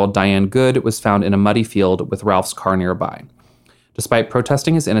 29-year-old Diane Good was found in a muddy field with Ralph's car nearby. Despite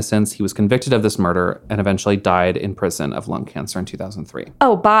protesting his innocence, he was convicted of this murder and eventually died in prison of lung cancer in 2003.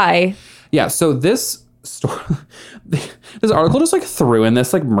 Oh, bye. Yeah, so this story, this article just like threw in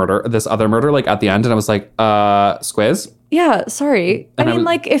this other murder like at the end, and I was like, squiz? Yeah, sorry. And I mean,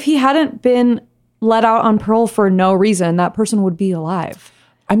 like, if he hadn't been let out on parole for no reason, that person would be alive.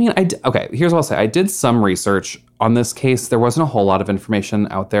 I mean, okay, here's what I'll say. I did some research on this case. There wasn't a whole lot of information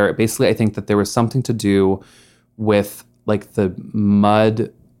out there. Basically, I think that there was something to do with like the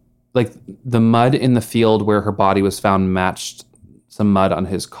mud in the field where her body was found matched some mud on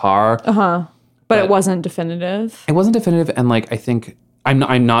his car. But it wasn't definitive. It wasn't definitive, and like I think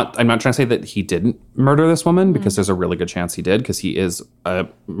I'm not trying to say that he didn't murder this woman because there's a really good chance he did because he is a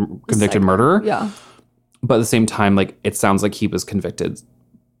convicted murderer. Yeah. But at the same time, like it sounds like he was convicted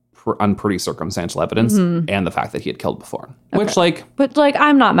on pretty circumstantial evidence and the fact that he had killed before. Okay. Which like, but like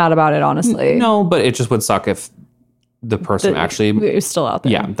I'm not mad about it, honestly. No, but it just would suck if the person actually was still out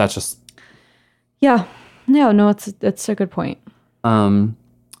there. Yeah, that's just. Yeah. No, it's a good point.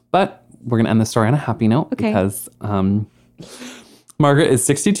 But we're gonna end the story on a happy note because Margaret is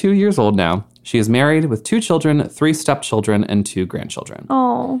 62 years old now. She is married with 2 children, 3 stepchildren, and 2 grandchildren.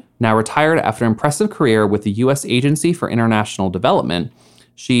 Oh. Now retired after an impressive career with the U.S. Agency for International Development,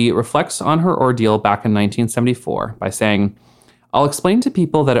 she reflects on her ordeal back in 1974 by saying, "I'll explain to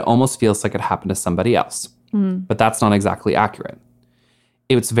people that it almost feels like it happened to somebody else. But that's not exactly accurate.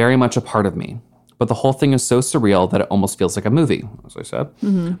 It's very much a part of me. But the whole thing is so surreal that it almost feels like a movie," as I said.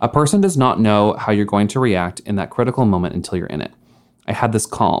 A person does not know how you're going to react in that critical moment until you're in it. I had this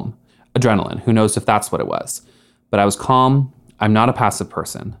calm. Adrenaline, who knows if that's what it was. But I was calm. I'm not a passive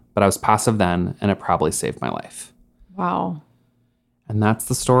person, but I was passive then, and it probably saved my life. Wow. And that's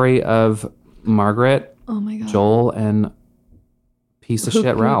the story of Margaret, Oh my God. Joel, and piece of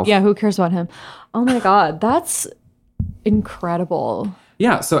shit Ralph. Yeah, who cares about him? Oh my God, that's incredible.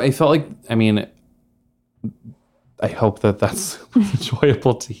 Yeah, so I felt like, I mean, I hope that that's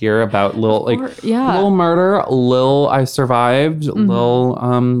enjoyable to hear about Lil murder, Lil I survived, Lil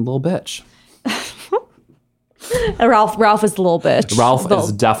bitch. Ralph is the little bitch. Ralph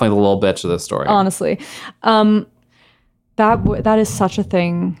is definitely the little bitch of this story. Honestly, that is such a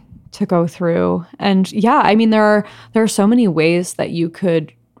thing to go through. And yeah, I mean, there are so many ways that you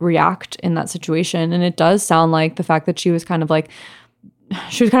could react in that situation. And it does sound like the fact that she was kind of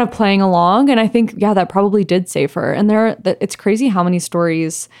playing along. And I think, yeah, that probably did save her. And it's crazy how many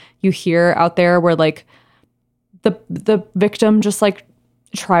stories you hear out there where like the victim just like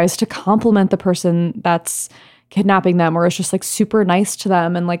tries to compliment the person that's kidnapping them, or is just like super nice to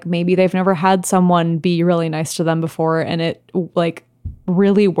them. And like maybe they've never had someone be really nice to them before. And it like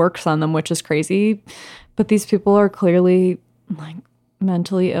really works on them, which is crazy. But these people are clearly like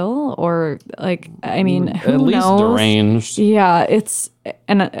mentally ill, or like, I mean, who at least knows? deranged. Yeah,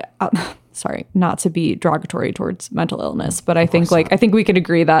 sorry, not to be derogatory towards mental illness, but I think we could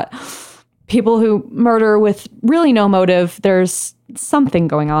agree that people who murder with really no motive, there's something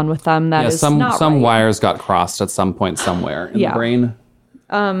going on with them that is not some right. wires got crossed at some point somewhere in the brain.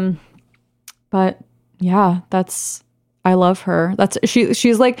 But yeah, I love her.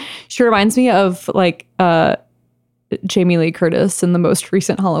 She's like, she reminds me of like Jamie Lee Curtis in the most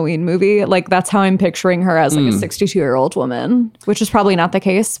recent Halloween movie. Like that's how I'm picturing her, as like a 62-year-old woman, which is probably not the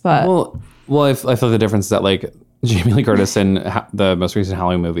case, but well, I feel the difference is that like Jamie Lee Curtis in the most recent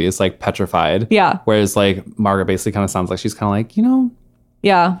Halloween movie is like petrified. Yeah. Whereas like Margaret basically kind of sounds like she's kind of like,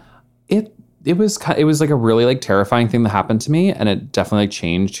 yeah, it was like a really like terrifying thing that happened to me, and it definitely like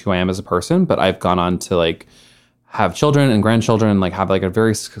changed who I am as a person. But I've gone on to like have children and grandchildren and like have like a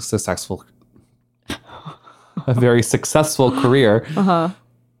very successful career.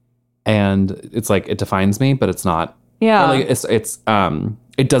 And it's like it defines me, but it's not. Yeah. Like it's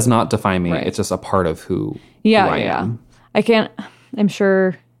it does not define me. Right. It's just a part of who I am. I can't. I'm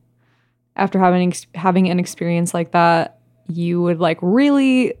sure after having an experience like that, you would like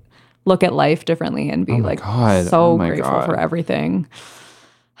really look at life differently and be so grateful for everything.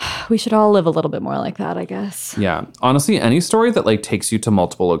 We should all live a little bit more like that, I guess. Yeah. Honestly, any story that like takes you to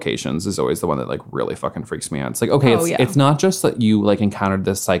multiple locations is always the one that like really fucking freaks me out. It's like, okay, it's not just that you like encountered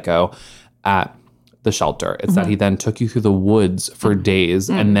this psycho at the shelter. It's that he then took you through the woods for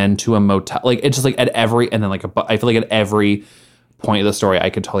days and then to a motel. Like it's just like at every, and then like I feel like at every point of the story, I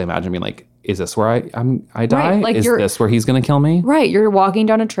could totally imagine being like, is this where I die? Right, like is this where he's gonna kill me? Right. You're walking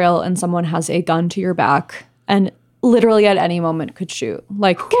down a trail and someone has a gun to your back and literally at any moment could shoot.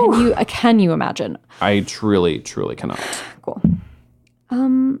 Like, can you imagine? I truly cannot. Cool.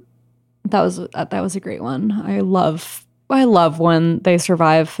 That was a great one. I love when they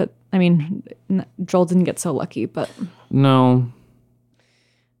survive. I mean, Joel didn't get so lucky, but no.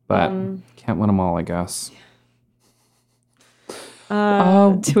 But can't win them all, I guess.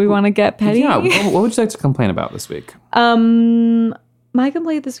 Do we want to get petty? Yeah. What would you like to complain about this week? My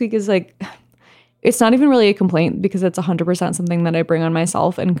complaint this week is like, it's not even really a complaint because it's 100% something that I bring on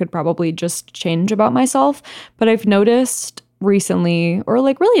myself and could probably just change about myself. But I've noticed recently, or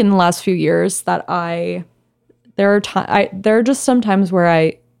like really in the last few years, that there are just some times where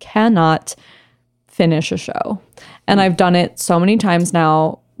I cannot finish a show. And I've done it so many times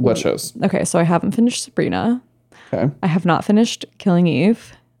now. What shows? Okay, so I haven't finished Sabrina. Okay. I have not finished Killing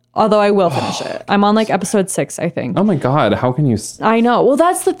Eve. Although I will finish it. I'm on like episode 6, I think. Oh my God. How can you? I know. Well,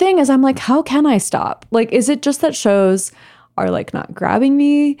 that's the thing is I'm like, how can I stop? Like, is it just that shows are like not grabbing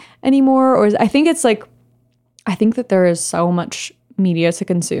me anymore? Or I think it's like, I think that there is so much media to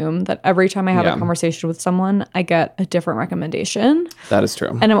consume that every time I have a conversation with someone, I get a different recommendation. That is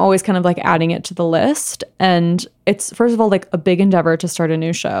true. And I'm always kind of like adding it to the list. And it's, first of all, like a big endeavor to start a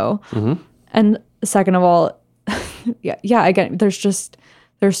new show. Mm-hmm. And second of all, again, there's just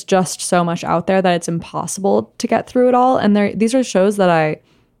so much out there that it's impossible to get through it all. And these are shows that I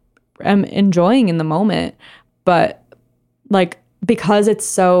am enjoying in the moment, but like, because it's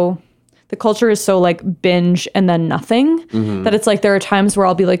so, the culture is so like binge and then nothing, that it's like, there are times where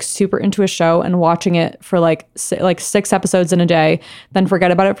I'll be like super into a show and watching it for like 6 episodes in a day, then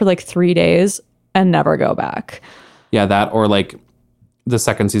forget about it for like 3 days and never go back. Yeah. That, or like, the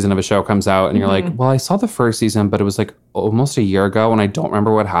second season of a show comes out and you're like, well, I saw the first season, but it was like almost a year ago and I don't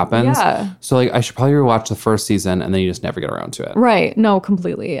remember what happens. Yeah. So like I should probably rewatch the first season, and then you just never get around to it. Right. No,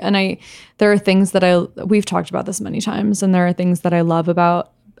 completely. And there are things that we've talked about this many times, and there are things that I love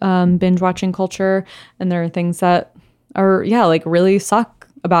about binge watching culture, and there are things that or like really suck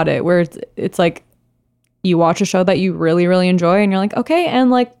about it, where it's like you watch a show that you really, really enjoy and you're like, okay,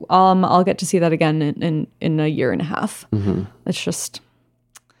 and like I'll get to see that again in a year and a half. It's just,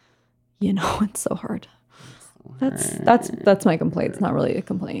 it's so hard. That's my complaint. It's not really a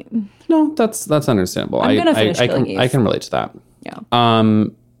complaint. No, that's understandable. I'm gonna finish I Killing can Eve. I can relate to that. Yeah.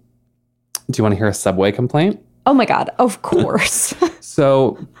 Do you want to hear a Subway complaint? Oh my God, of course.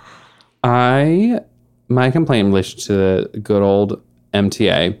 So my complaint in relation to the good old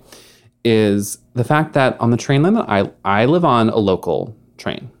MTA is the fact that on the train line that I live on a local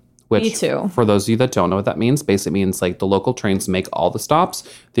train. Which, Me too. For those of you that don't know what that means, basically means like the local trains make all the stops.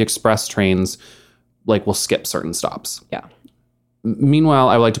 The express trains like will skip certain stops. Yeah. Meanwhile,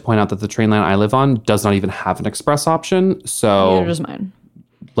 I would like to point out that the train line I live on does not even have an express option. So Neither does mine.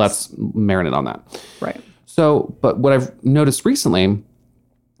 let's marinate on that. Right. So, but what I've noticed recently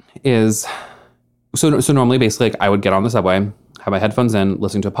is, so normally basically like I would get on the subway, have my headphones in,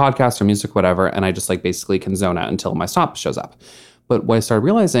 listening to a podcast or music, whatever, and I just like basically can zone out until my stop shows up. But what I started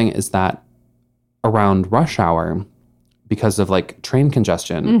realizing is that around rush hour, because of like train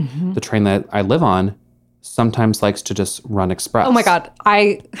congestion, the train that I live on sometimes likes to just run express. Oh my God.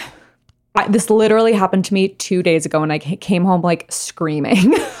 This literally happened to me 2 days ago and I came home like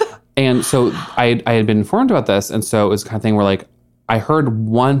screaming. And so I had been informed about this. And so it was the kind of thing where like I heard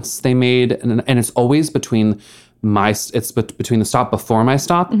once they made, and it's always between between the stop before my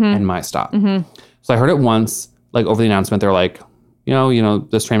stop and my stop. So I heard it once, like over the announcement, they're like,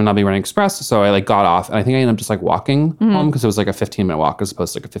 this train will not be running express. So I like got off and I think I ended up just like walking home because it was like a 15-minute walk as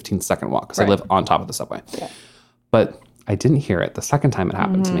opposed to like a 15-second walk because I live on top of the subway. Yeah. But I didn't hear it the second time it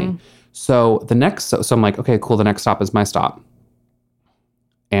happened to me. So so I'm like, okay, cool. The next stop is my stop.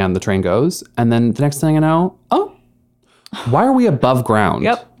 And the train goes. And then the next thing I know, why are we above ground?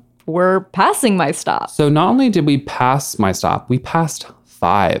 Yep. We're passing my stop. So not only did we pass my stop, we passed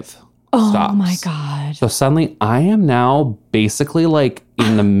 5 stops. Oh my God. So suddenly I am now basically like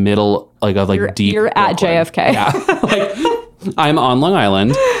in the middle of like deep. You're at Brooklyn. JFK. Yeah. Like I'm on Long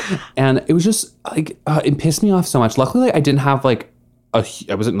Island. And it was just like, it pissed me off so much. Luckily, like, I didn't have like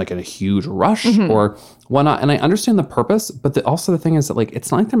I wasn't like in a huge rush or whatnot. And I understand the purpose, but also the thing is that like,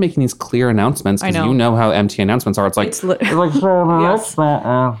 it's not like they're making these clear announcements because you know how MTA announcements are. It's like, It's like, yes.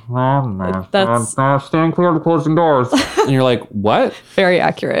 That's stand clear of the closing doors. And you're like, what? very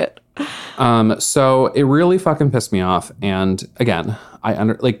accurate. So it really fucking pissed me off. And again,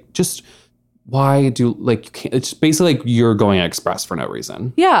 just why do like, you can't, it's basically like you're going express for no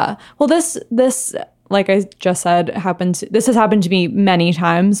reason. Yeah. Well, this, like I just said, this has happened to me many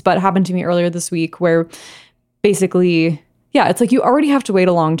times, but it happened to me earlier this week where basically, it's like you already have to wait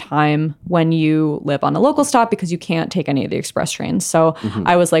a long time when you live on a local stop because you can't take any of the express trains. So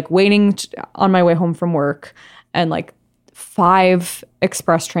I was like waiting on my way home from work and like 5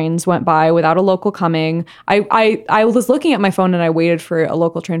 express trains went by without a local coming. I was looking at my phone and I waited for a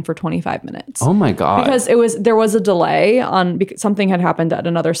local train for 25 minutes. Oh my God. Because there was a delay because something had happened at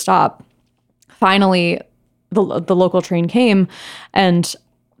another stop. Finally, the local train came and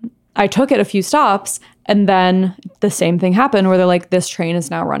I took it a few stops and then the same thing happened where they're like, this train is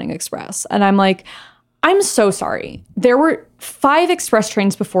now running express. And I'm like, I'm so sorry. There were 5 express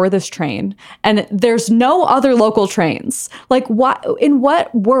trains before this train and there's no other local trains. Like in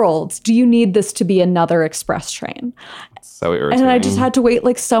what world do you need this to be another express train? So irritating. And I just had to wait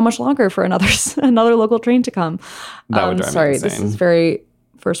like so much longer for another local train to come. That would drive me sorry, insane. This is very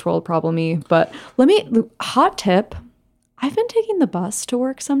first world problem-y, but hot tip, I've been taking the bus to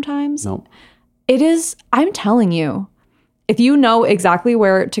work sometimes. Nope. I'm telling you, if you know exactly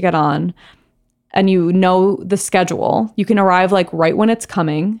where to get on and you know the schedule, you can arrive like right when it's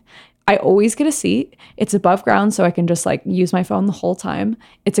coming. I always get a seat. It's above ground so I can just like use my phone the whole time.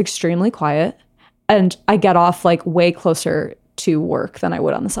 It's extremely quiet and I get off like way closer to work than I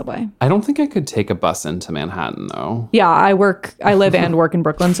would on the subway. I don't think I could take a bus into Manhattan though. Yeah, I live and work in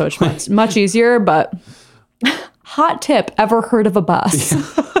Brooklyn, so it's much easier, but hot tip, ever heard of a bus?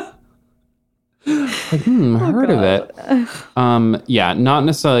 Heard of it. Yeah, not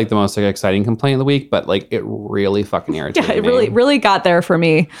necessarily like the most like exciting complaint of the week, but like it really fucking irritated Yeah, it me. really got there for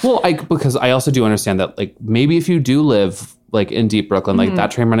me. Well, because I also do understand that like maybe if you do live like in deep Brooklyn, like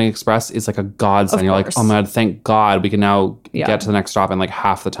that train running express is like a godsend. You're like, oh my God, thank God we can now get to the next stop in like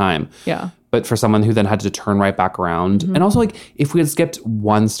half the time. Yeah. But for someone who then had to turn right back around, and also like if we had skipped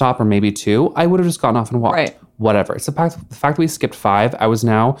 1 stop or maybe 2, I would have just gotten off and walked. Right. Whatever. It's the fact that we skipped 5,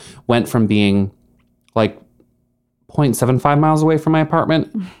 went from being like 0.75 miles away from my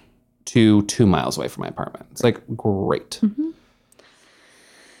apartment to 2 miles away from my apartment. It's like great.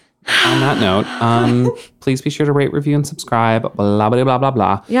 On that note, please be sure to rate, review, and subscribe. Blah, blah, blah, blah,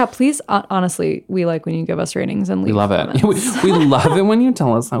 blah. Yeah, please. Honestly, we like when you give us ratings and leave We love it. comments. We love it when you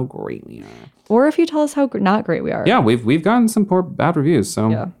tell us how great we are. Or if you tell us how not great we are. Yeah, we've gotten some poor bad reviews, so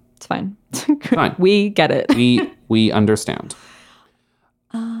Yeah, it's fine. Fine. We get it. we understand.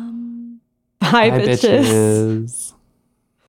 Bye, Bye, bitches. bitches.